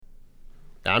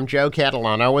I'm Joe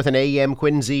Catalano with an AM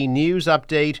Quincy news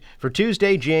update for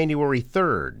Tuesday, January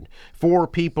 3rd. 4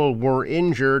 people were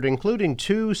injured, including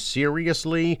 2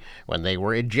 seriously, when they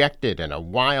were ejected in a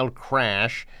wild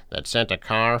crash that sent a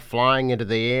car flying into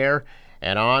the air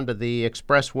and onto the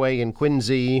expressway in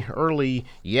Quincy early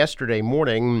yesterday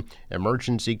morning.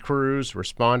 Emergency crews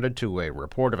responded to a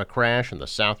report of a crash on the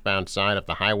southbound side of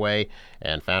the highway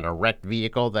and found a wrecked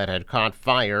vehicle that had caught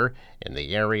fire in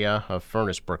the area of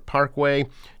Furnace Brook Parkway.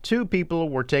 2 people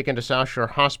were taken to South Shore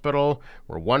Hospital,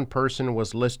 where 1 person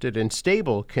was listed in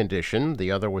stable condition.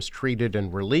 The other was treated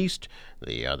and released.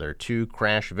 The other 2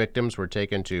 crash victims were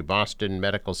taken to Boston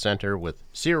Medical Center with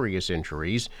serious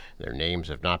injuries. Their names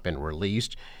have not been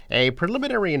released. A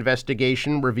preliminary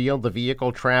investigation revealed the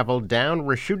vehicle traveled down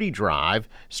Raschuti Drive,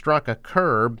 struck a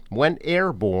curb, went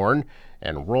airborne,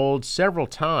 and rolled several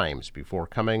times before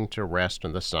coming to rest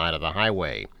on the side of the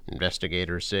highway.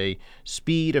 Investigators say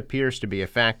speed appears to be a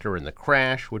factor in the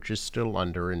crash, which is still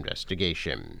under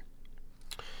investigation.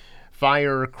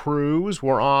 Fire crews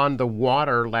were on the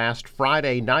water last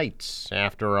Friday night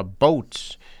after a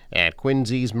boat at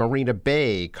Quincy's Marina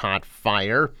Bay caught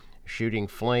fire, shooting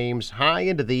flames high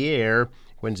into the air.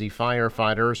 Quincy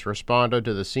firefighters responded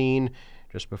to the scene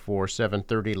just before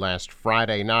 7:30 last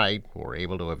Friday night, were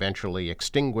able to eventually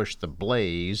extinguish the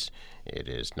blaze. It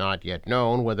is not yet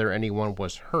known whether anyone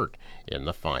was hurt in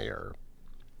the fire.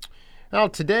 Well,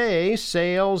 today,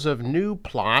 sales of new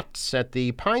plots at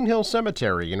the Pine Hill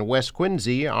Cemetery in West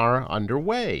Quincy are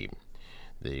underway.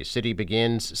 The city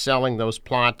begins selling those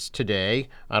plots today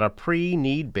on a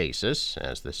pre-need basis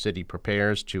as the city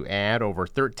prepares to add over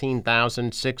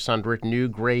 13,600 new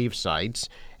grave sites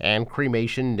and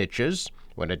cremation niches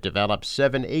when it develops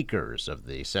 7 acres of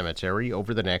the cemetery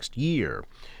over the next year.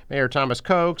 Mayor Thomas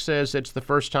Koch says it's the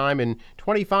first time in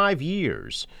 25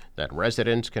 years that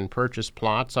residents can purchase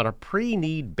plots on a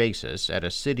pre-need basis at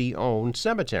a city-owned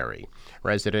cemetery.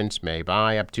 Residents may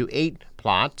buy up to 8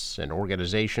 plots, and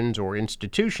organizations or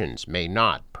institutions may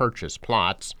not purchase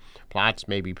plots. Plots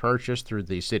may be purchased through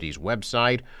the city's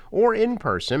website or in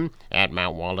person at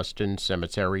Mount Wollaston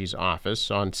Cemetery's office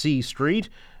on C Street.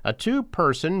 A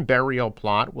 2-person burial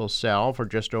plot will sell for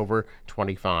just over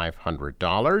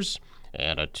 $2,500,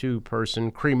 and a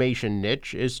 2-person cremation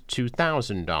niche is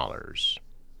 $2,000.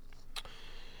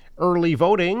 Early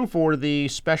voting for the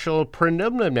special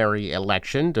preliminary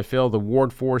election to fill the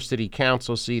Ward 4 City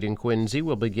Council seat in Quincy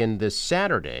will begin this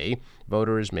Saturday.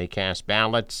 Voters may cast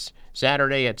ballots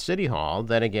Saturday at City Hall,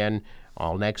 then again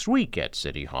all next week at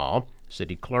City Hall.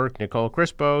 City Clerk Nicole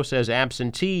Crispo says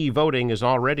absentee voting is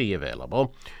already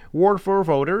available. Ward 4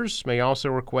 voters may also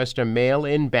request a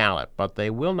mail-in ballot, but they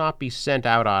will not be sent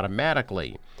out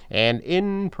automatically. And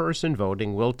in-person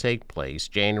voting will take place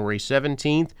January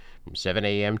 17th from 7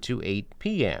 a.m. to 8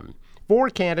 p.m. 4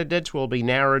 candidates will be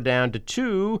narrowed down to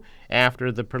 2 after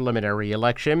the preliminary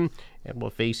election and will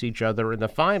face each other in the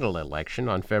final election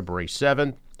on February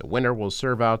 7th. The winner will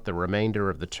serve out the remainder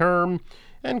of the term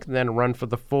and can then run for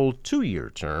the full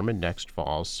 2-year term in next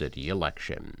fall's city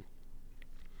election.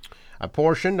 A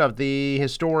portion of the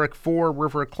historic Four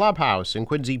River Clubhouse in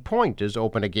Quincy Point is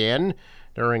open again.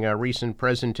 During a recent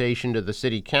presentation to the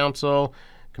City Council,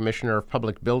 Commissioner of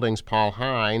Public Buildings Paul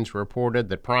Hines reported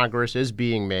that progress is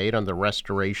being made on the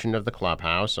restoration of the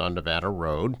clubhouse on Nevada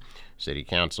Road. City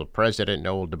Council President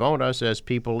Noel DeBona says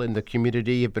people in the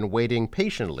community have been waiting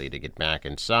patiently to get back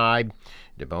inside.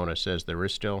 DeBona says there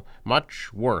is still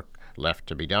much work left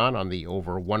to be done on the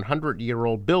over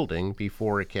 100-year-old building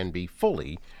before it can be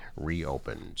fully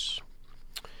reopened.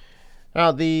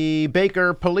 Now, the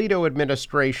Baker-Polito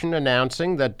administration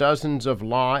announcing that dozens of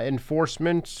law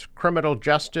enforcement, criminal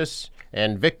justice,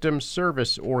 and victim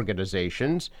service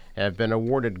organizations have been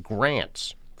awarded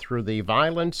grants through the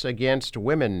Violence Against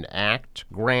Women Act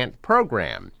grant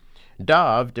program.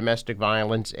 Dove Domestic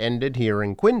Violence Ended here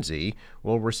in Quincy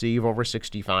will receive over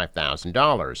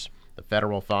 $65,000. The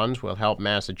federal funds will help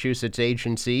Massachusetts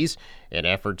agencies in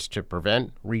efforts to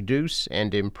prevent, reduce,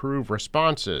 and improve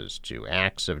responses to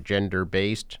acts of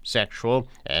gender-based, sexual,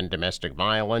 and domestic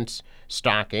violence,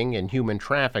 stalking, and human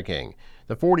trafficking.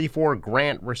 The 44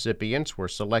 grant recipients were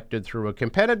selected through a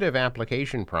competitive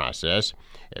application process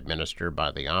administered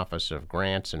by the Office of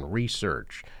Grants and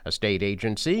Research, a state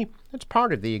agency that's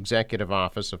part of the Executive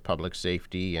Office of Public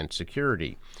Safety and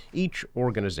Security. Each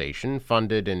organization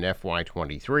funded in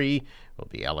FY23 will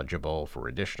be eligible for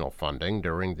additional funding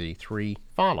during the 3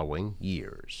 following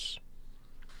years.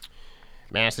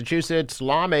 Massachusetts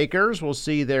lawmakers will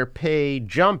see their pay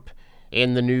jump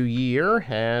in the new year,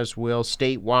 as will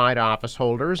statewide office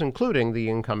holders, including the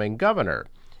incoming governor.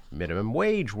 Minimum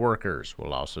wage workers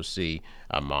will also see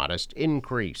a modest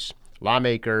increase.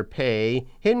 Lawmaker pay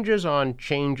hinges on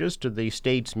changes to the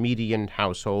state's median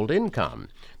household income.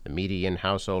 The median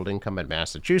household income in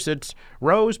Massachusetts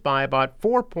rose by about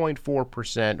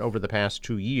 4.4% over the past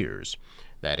 2 years.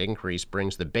 That increase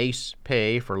brings the base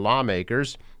pay for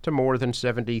lawmakers to more than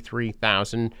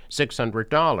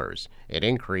 $73,600, an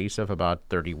increase of about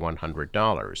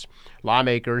 $3,100.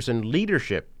 Lawmakers in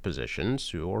leadership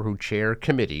positions who chair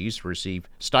committees receive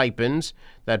stipends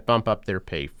that bump up their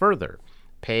pay further.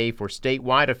 Pay for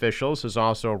statewide officials is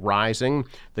also rising.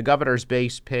 The governor's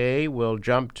base pay will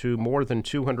jump to more than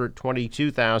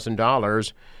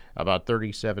 $222,000, about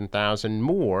 $37,000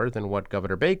 more than what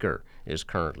Governor Baker is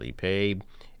currently paid.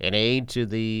 An aide to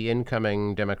the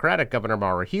incoming Democratic Governor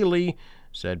Maura Healey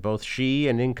said both she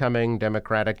and incoming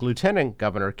Democratic Lieutenant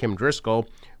Governor Kim Driscoll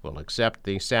will accept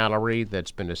the salary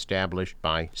that's been established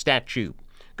by statute.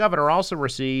 Governor also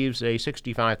receives a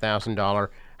 $65,000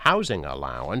 housing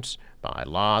allowance. By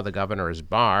law, the governor is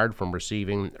barred from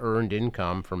receiving earned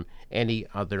income from any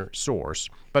other source,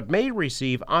 but may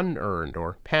receive unearned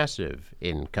or passive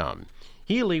income.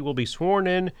 Healey will be sworn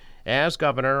in as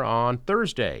governor on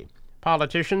Thursday.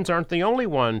 Politicians aren't the only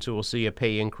ones who will see a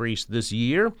pay increase this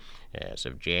year. As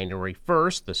of January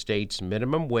 1st, the state's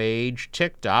minimum wage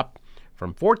ticked up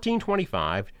from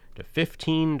 $14.25 to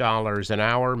 $15 an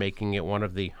hour, making it one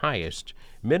of the highest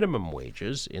minimum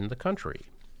wages in the country.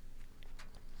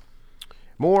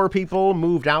 More people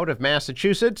moved out of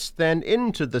Massachusetts than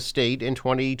into the state in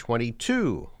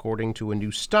 2022, according to a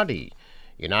new study.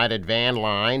 United Van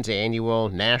Line's annual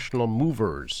National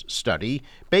Movers study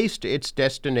based its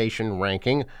destination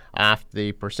ranking off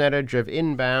the percentage of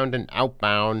inbound and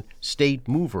outbound state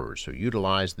movers who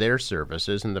utilized their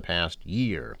services in the past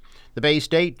year. The Bay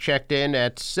State checked in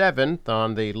at 7th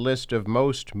on the list of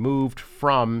most moved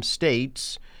from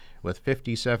states, with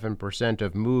 57%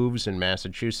 of moves in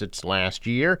Massachusetts last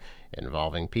year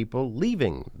involving people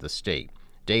leaving the state.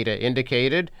 Data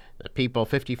indicated that people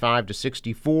 55 to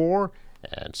 64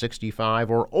 and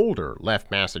 65 or older left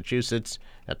Massachusetts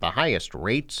at the highest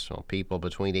rates, while people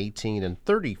between 18 and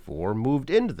 34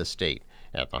 moved into the state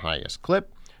at the highest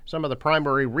clip. Some of the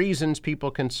primary reasons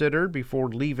people considered before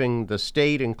leaving the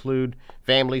state include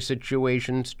family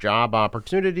situations, job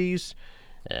opportunities,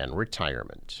 and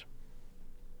retirement.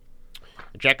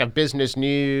 A check of business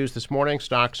news this morning.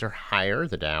 Stocks are higher.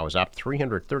 The Dow is up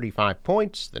 335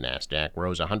 points. The Nasdaq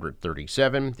rose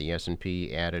 137. The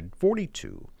S&P added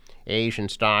 42. Asian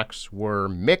stocks were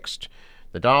mixed.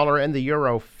 The dollar and the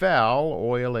euro fell.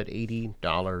 Oil at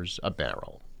 $80 a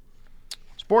barrel.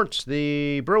 Sports.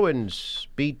 The Bruins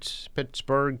beat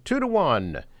Pittsburgh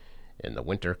 2-1 in the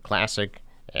Winter Classic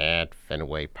at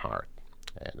Fenway Park.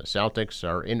 And the Celtics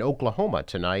are in Oklahoma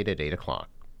tonight at 8 o'clock.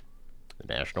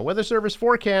 The National Weather Service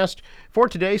forecast for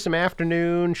today: some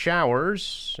afternoon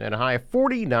showers and a high of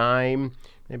 49.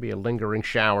 Maybe a lingering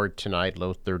shower tonight,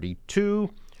 low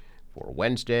 32. For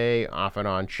Wednesday, off and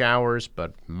on showers,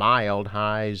 but mild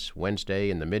highs Wednesday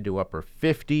in the mid to upper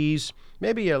 50s.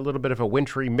 Maybe a little bit of a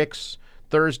wintry mix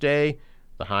Thursday,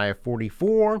 the high of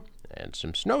 44. And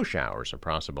some snow showers are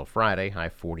possible Friday, high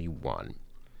 41.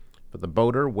 For the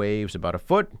boater, waves about a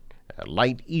foot.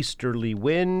 Light easterly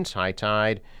winds, high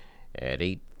tide at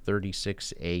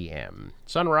 8:36 a.m.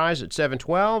 Sunrise at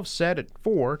 7:12, set at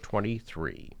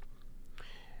 4:23.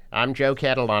 I'm Joe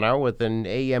Catalano with an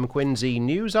AM Quincy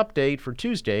news update for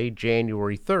Tuesday,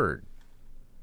 January 3rd.